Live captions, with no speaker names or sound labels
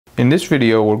In this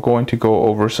video, we're going to go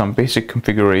over some basic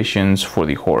configurations for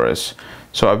the Horus.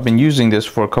 So I've been using this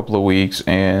for a couple of weeks,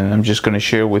 and I'm just going to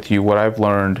share with you what I've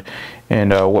learned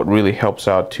and what really helps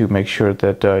out to make sure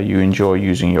that you enjoy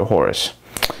using your Horus.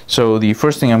 So the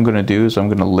first thing I'm going to do is I'm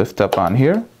going to lift up on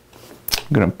here.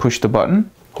 I'm going to push the button,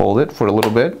 hold it for a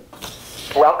little bit.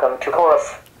 Welcome to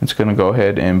Horus. It's going to go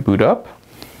ahead and boot up.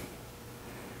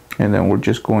 And then we're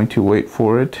just going to wait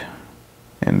for it.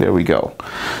 And there we go.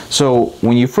 So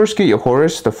when you first get your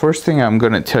Horus, the first thing I'm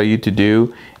going to tell you to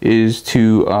do is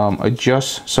to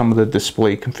adjust some of the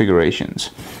display configurations.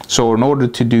 So in order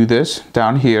to do this,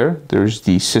 down here, there's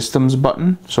the Systems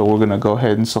button. So we're going to go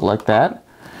ahead and select that.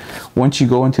 Once you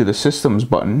go into the Systems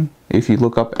button, if you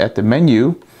look up at the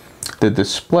menu, the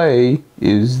display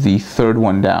is the third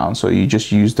one down. So you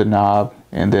just use the knob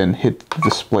and then hit the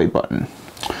display button.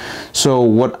 So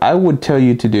what I would tell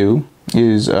you to do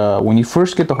is when you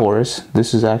first get the Horus,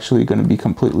 this is actually going to be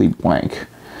completely blank.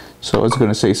 So it's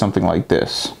going to say something like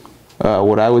this.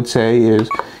 What I would say is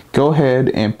go ahead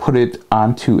and put it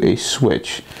onto a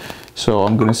switch. So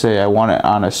I'm going to say I want it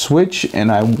on a switch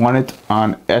and I want it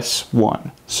on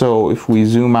S1. So if we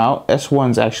zoom out,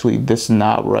 S1 is actually this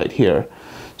knob right here.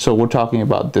 So we're talking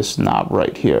about this knob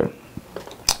right here.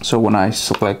 So when I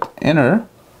select enter,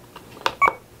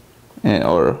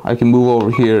 or I can move over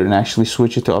here and actually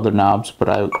switch it to other knobs, but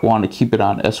I want to keep it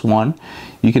on S1.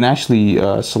 You can actually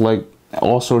select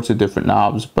all sorts of different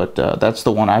knobs, but that's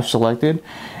the one I've selected.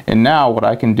 And now what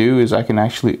I can do is I can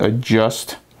actually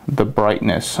adjust the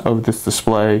brightness of this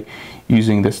display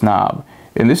using this knob.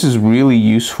 And this is really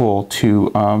useful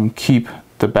to keep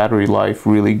the battery life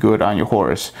really good on your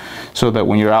Horus, so that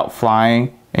when you're out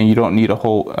flying and you don't need a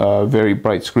whole very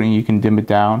bright screen, you can dim it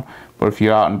down. But if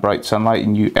you're out in bright sunlight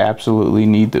and you absolutely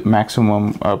need the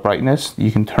maximum brightness,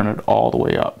 you can turn it all the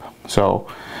way up. So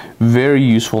very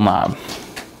useful knob.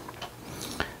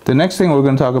 The next thing we're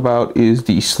going to talk about is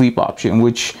the sleep option,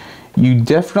 which you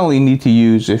definitely need to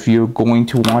use if you're going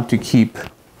to want to keep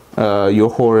your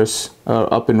Horus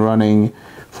up and running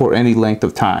for any length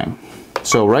of time.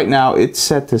 So right now it's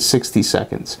set to 60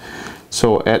 seconds.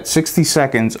 So at 60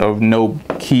 seconds of no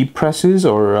key presses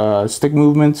or stick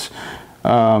movements,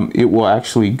 it will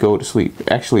actually go to sleep.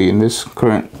 Actually, in this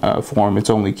current form, it's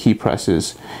only key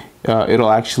presses. It'll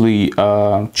actually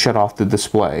shut off the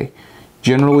display.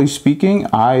 Generally speaking,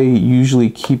 I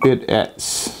usually keep it at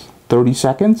 30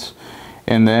 seconds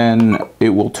and then it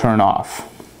will turn off.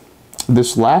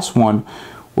 This last one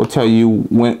will tell you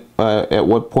when, at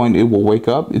what point it will wake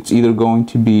up. It's either going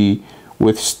to be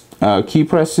with key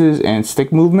presses and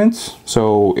stick movements.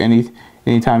 So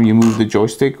anytime you move the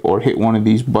joystick or hit one of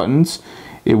these buttons,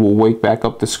 it will wake back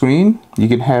up the screen. You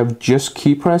can have just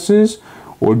key presses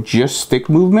or just stick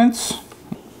movements.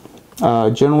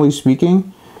 Generally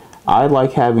speaking, I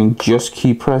like having just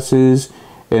key presses,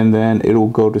 and then it'll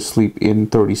go to sleep in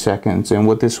 30 seconds. And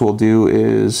what this will do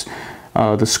is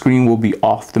the screen will be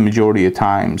off the majority of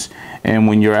times. And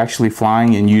when you're actually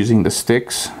flying and using the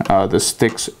sticks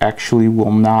actually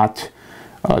will not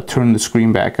turn the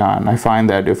screen back on. I find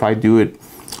that if I do it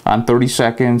on 30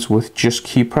 seconds with just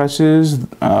key presses,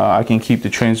 I can keep the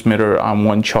transmitter on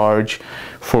one charge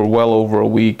for well over a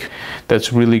week.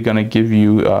 That's really going to give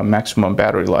you maximum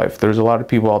battery life. There's a lot of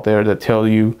people out there that tell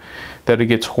you that it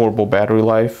gets horrible battery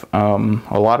life.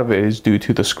 A lot of it is due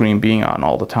to the screen being on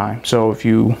all the time. So if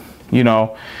you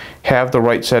have the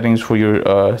right settings for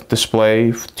your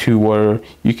display to where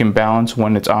you can balance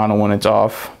when it's on and when it's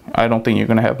off, I don't think you're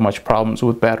going to have much problems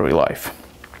with battery life.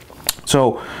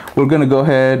 So we're going to go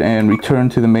ahead and return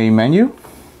to the main menu.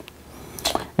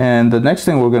 And the next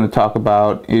thing we're going to talk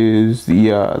about is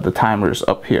the timers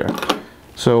up here.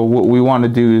 So what we want to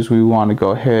do is we want to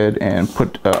go ahead and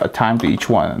put a time to each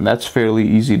one. And that's fairly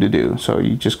easy to do. So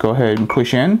you just go ahead and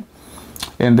push in.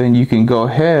 And then you can go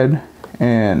ahead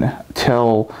and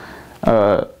tell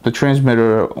the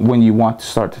transmitter when you want to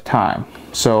start the time.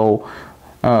 So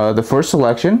the first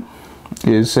selection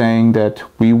is saying that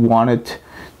we want it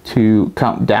to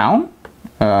count down,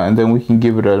 and then we can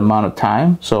give it an amount of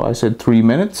time. So I said 3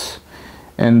 minutes,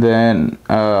 and then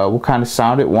what kind of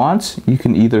sound it wants. You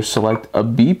can either select a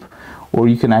beep or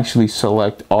you can actually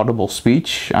select audible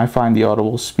speech. I find the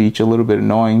audible speech a little bit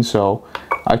annoying, so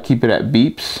I keep it at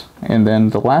beeps. And then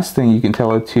the last thing you can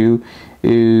tell it to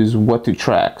is what to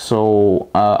track. So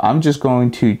I'm just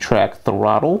going to track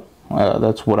throttle.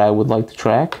 That's what I would like to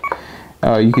track.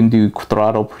 You can do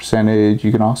throttle percentage.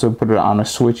 You can also put it on a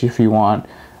switch if you want.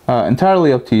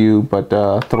 Entirely up to you, but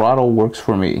throttle works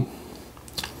for me.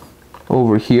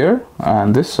 Over here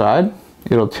on this side,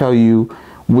 it'll tell you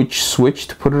which switch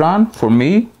to put it on. For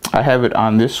me, I have it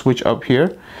on this switch up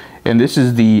here. And this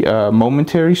is the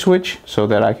momentary switch, so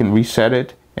that I can reset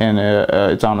it, and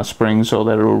it's on a spring so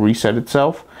that it will reset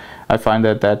itself. I find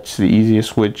that that's the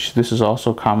easiest switch. This is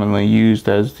also commonly used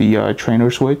as the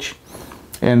trainer switch.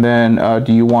 And then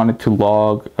do you want it to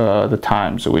log the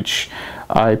times, which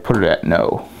I put it at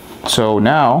no. So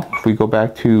now if we go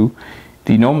back to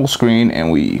the normal screen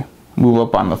and we move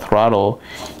up on the throttle,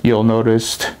 you'll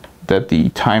notice that the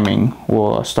timing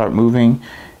will start moving,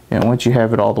 and once you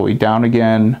have it all the way down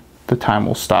again, the time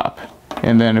will stop.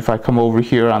 And then if I come over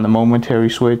here on the momentary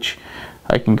switch,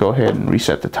 I can go ahead and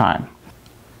reset the time.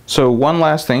 So one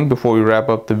last thing before we wrap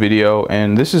up the video,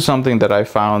 and this is something that I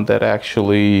found that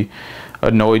actually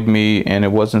annoyed me, and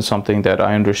it wasn't something that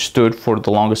I understood for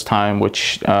the longest time,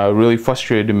 which really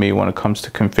frustrated me when it comes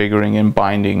to configuring and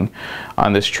binding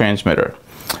on this transmitter.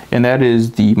 And that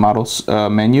is the model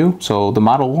menu. So the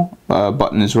model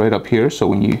button is right up here. So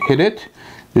when you hit it,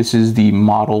 this is the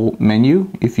model menu.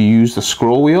 If you use the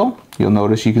scroll wheel, you'll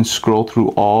notice you can scroll through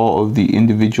all of the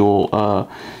individual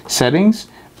settings.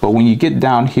 But when you get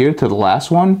down here to the last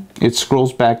one, it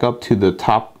scrolls back up to the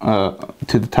top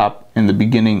in the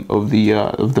beginning of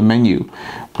the menu.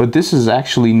 But this is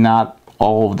actually not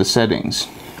all of the settings.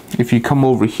 If you come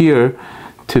over here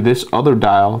to this other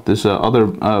dial, this other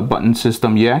button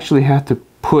system, you actually have to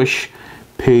push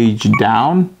page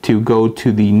down to go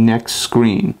to the next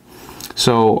screen.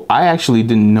 So I actually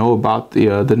didn't know about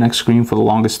the next screen for the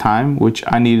longest time, which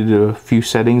I needed a few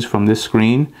settings from this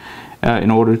screen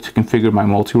in order to configure my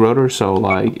multi-rotor. So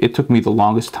like it took me the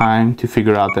longest time to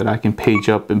figure out that I can page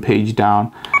up and page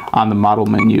down on the model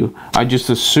menu. I just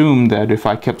assumed that if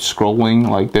I kept scrolling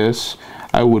like this,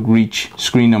 I would reach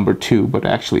screen number 2, but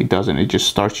actually it doesn't. It just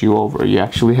starts you over. You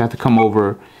actually have to come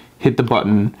over, hit the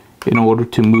button in order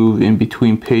to move in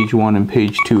between page 1 and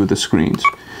page 2 of the screens.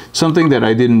 Something that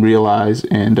I didn't realize,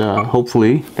 and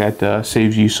hopefully that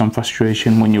saves you some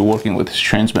frustration when you're working with this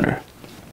transmitter.